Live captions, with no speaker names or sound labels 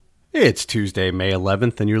It's Tuesday, May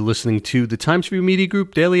 11th, and you're listening to the Times Review Media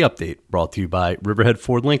Group Daily Update, brought to you by Riverhead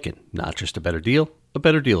Ford Lincoln. Not just a better deal, a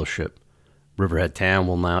better dealership. Riverhead Town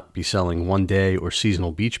will not be selling one-day or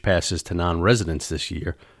seasonal beach passes to non-residents this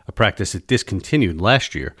year, a practice it discontinued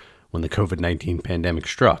last year when the COVID-19 pandemic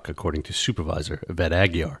struck, according to Supervisor Yvette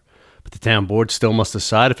Aguiar. But the town board still must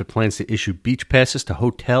decide if it plans to issue beach passes to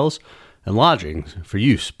hotels and lodgings for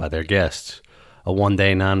use by their guests. A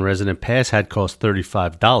one-day non-resident pass had cost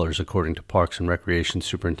 $35, according to Parks and Recreation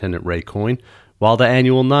Superintendent Ray Coyne, while the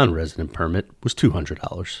annual non-resident permit was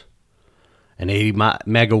 $200. An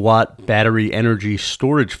 80-megawatt battery energy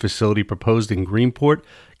storage facility proposed in Greenport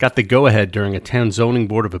got the go-ahead during a town zoning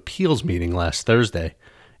board of appeals meeting last Thursday.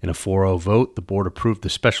 In a 4-0 vote, the board approved the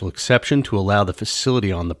special exception to allow the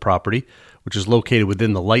facility on the property, which is located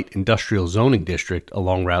within the light industrial zoning district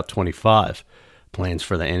along Route 25. Plans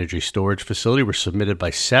for the energy storage facility were submitted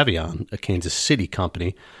by Savion, a Kansas City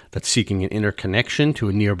company that's seeking an interconnection to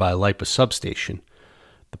a nearby LIPA substation.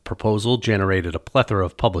 The proposal generated a plethora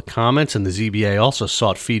of public comments, and the ZBA also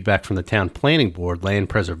sought feedback from the Town Planning Board, Land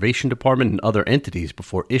Preservation Department, and other entities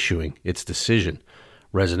before issuing its decision.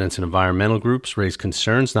 Residents and environmental groups raised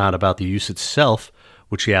concerns not about the use itself,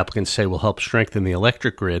 which the applicants say will help strengthen the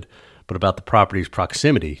electric grid, but about the property's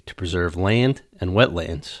proximity to preserve land and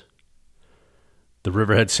wetlands. The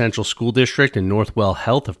Riverhead Central School District and Northwell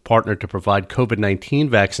Health have partnered to provide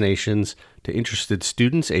COVID-19 vaccinations to interested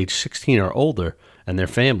students age 16 or older and their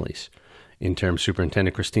families. Interim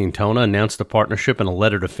Superintendent Christine Tona announced the partnership in a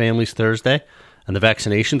letter to families Thursday, and the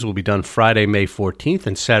vaccinations will be done Friday, May 14th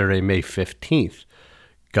and Saturday, May 15th.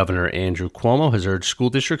 Governor Andrew Cuomo has urged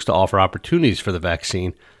school districts to offer opportunities for the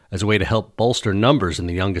vaccine as a way to help bolster numbers in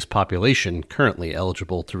the youngest population currently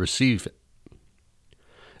eligible to receive it.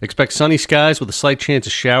 Expect sunny skies with a slight chance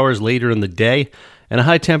of showers later in the day and a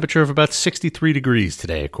high temperature of about 63 degrees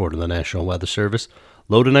today, according to the National Weather Service.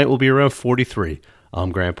 Low tonight will be around 43.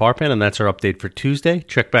 I'm Grant Parpan, and that's our update for Tuesday.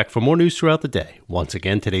 Check back for more news throughout the day. Once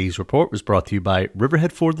again, today's report was brought to you by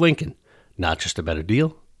Riverhead Ford Lincoln. Not just a better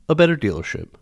deal, a better dealership.